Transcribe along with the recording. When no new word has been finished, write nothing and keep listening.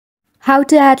How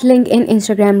to add link in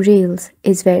Instagram Reels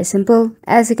is very simple.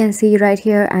 As you can see right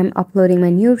here, I'm uploading my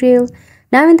new reel.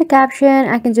 Now in the caption,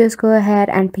 I can just go ahead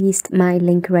and paste my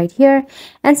link right here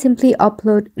and simply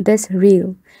upload this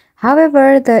reel.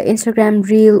 However, the Instagram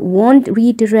Reel won't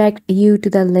redirect you to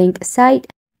the link site.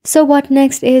 So what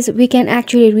next is we can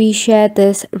actually reshare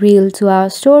this reel to our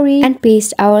story and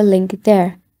paste our link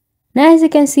there. Now as you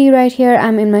can see right here,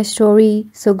 I'm in my story.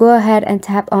 So go ahead and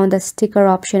tap on the sticker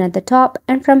option at the top,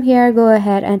 and from here go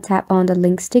ahead and tap on the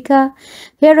link sticker.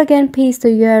 Here again paste the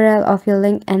URL of your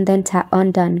link and then tap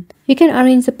on done. You can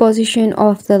arrange the position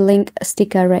of the link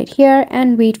sticker right here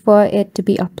and wait for it to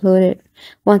be uploaded.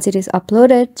 Once it is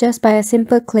uploaded, just by a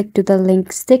simple click to the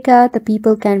link sticker, the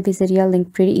people can visit your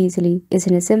link pretty easily.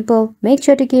 Isn't it simple? Make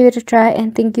sure to give it a try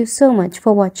and thank you so much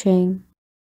for watching.